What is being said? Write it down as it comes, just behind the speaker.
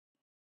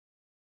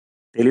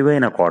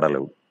తెలివైన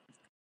కోడలు.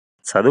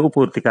 చదువు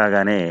పూర్తి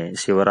కాగానే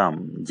శివరాం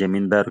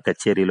జమీందారు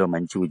కచేరీలో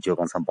మంచి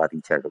ఉద్యోగం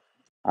సంపాదించాడు.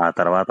 ఆ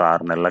తర్వాత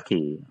 6 నెలలకి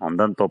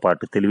అందంతో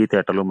పాటు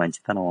తెలివితేటలు,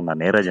 మంచితనం ఉన్న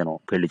నీరజను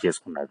పెళ్లి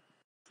చేసుకున్నాడు.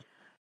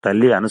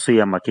 తల్లి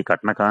అనసూయమ్మకి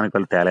కట్న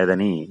కానుకలు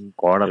తేలేదని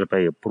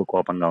కోడలిపై ఎప్పుడు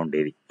కోపంగా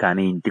ఉండేది.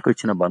 కానీ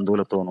ఇంటికొచ్చిన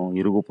బంధువులతోనూ,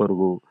 ఇరుగు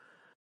పొరుగు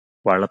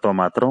వాళ్లతో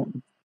మాత్రం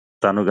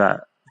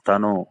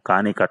తను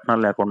కాని కట్నం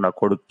లేకుండా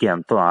కొడుక్కి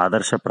ఎంతో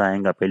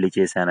ఆదర్శప్రాయంగా పెళ్లి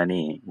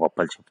చేశానని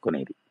గొప్పలు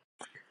చెప్పుకునేది.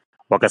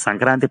 ఒక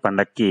సంక్రాంతి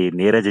పండక్కి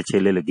నీరజ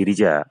చెల్లెలు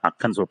గిరిజ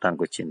అక్కను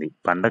చూడటానికి వచ్చింది.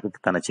 పండగకి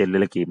తన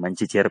చెల్లెలకి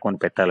మంచి చీర కొని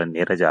పెట్టాలని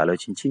నీరజ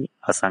ఆలోచించి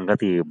ఆ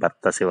సంగతి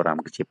భర్త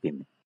శివరాంకి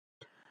చెప్పింది.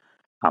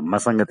 అమ్మ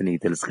సంగతి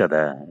నీకు తెలుసు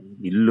కదా,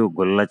 ఇల్లు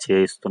గుల్ల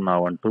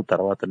చేయిస్తున్నావంటూ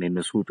తర్వాత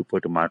నిన్ను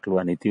సూటిపోటి మాటలు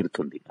అని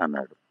తీరుతుంది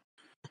అన్నాడు.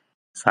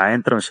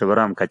 సాయంత్రం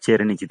శివరాం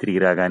కచేరీ నుంచి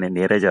తిరిగి రాగానే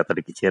నీరజ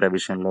అతడికి చీర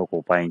విషయంలో ఒక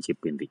ఉపాయం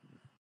చెప్పింది.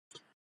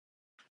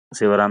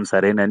 శివరాం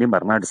సరేనని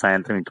మర్నాటి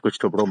సాయంత్రం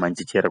ఇంటికొచ్చేటప్పుడు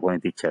మంచి చీర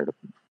కొని తెచ్చాడు.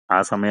 ఆ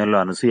సమయంలో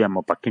అనసూయమ్మ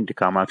పక్కింటి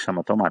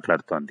కామాక్షమ్మతో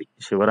మాట్లాడుతోంది.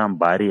 శివరాం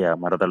భార్య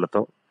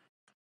మరదళ్లతో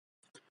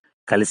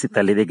కలిసి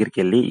తల్లి దగ్గరికి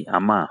వెళ్ళి,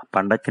 అమ్మ,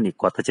 పండక్కి నీకు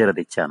కొత్త చీర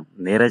తెచ్చాను.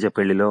 నీరజ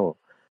పెళ్లిలో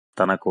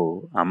తనకు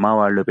అమ్మ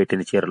వాళ్ళు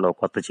పెట్టిన చీరలో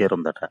కొత్త చీర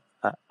ఉందట,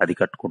 అది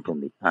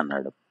కట్టుకుంటుంది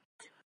అన్నాడు.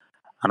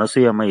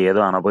 అనసూయమ్మ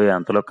ఏదో అనబోయే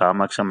అంతలో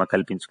కామాక్షమ్మ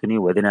కల్పించుకుని,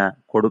 వదిన,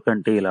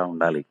 కొడుకంటే ఇలా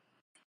ఉండాలి.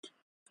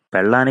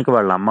 పెళ్ళానికి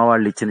వాళ్ళ అమ్మ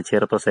వాళ్ళు ఇచ్చిన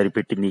చీరతో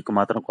సరిపెట్టి నీకు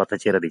మాత్రం కొత్త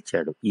చీర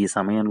తెచ్చాడు. ఈ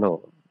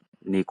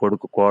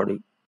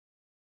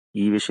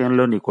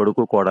విషయంలో నీ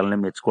కొడుకు కోడల్ని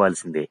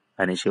మెచ్చుకోవాల్సిందే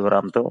అని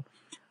శివరాంతో,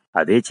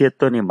 అదే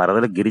చేత్తో నీ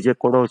మరదల గిరిజకు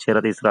కూడా చీర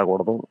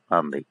తీసుకురాకూడదు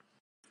అంది.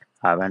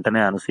 ఆ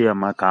వెంటనే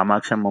అనసూయమ్మ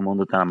కామాక్షమ్మ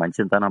ముందు తన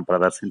మంచితనం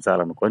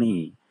ప్రదర్శించాలనుకొని,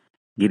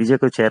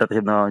 గిరిజకు చీర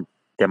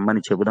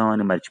తెమ్మని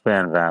చెబుదామని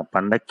మర్చిపోయానురా,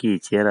 పండక్కి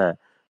చీర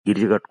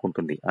గిరిజ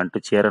కట్టుకుంటుంది అంటూ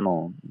చీరను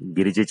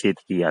గిరిజ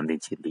చేతికి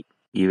అందించింది.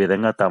 ఈ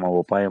విధంగా తమ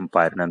ఉపాయం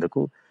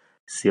పారినందుకు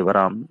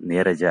శివరాం,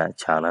 నీరజ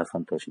చాలా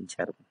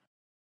సంతోషించారు.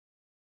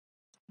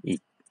 ఈ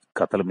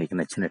కథలు మీకు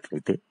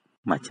నచ్చినట్లయితే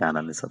మా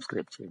ఛానల్ని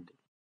సబ్స్క్రైబ్ చేయండి.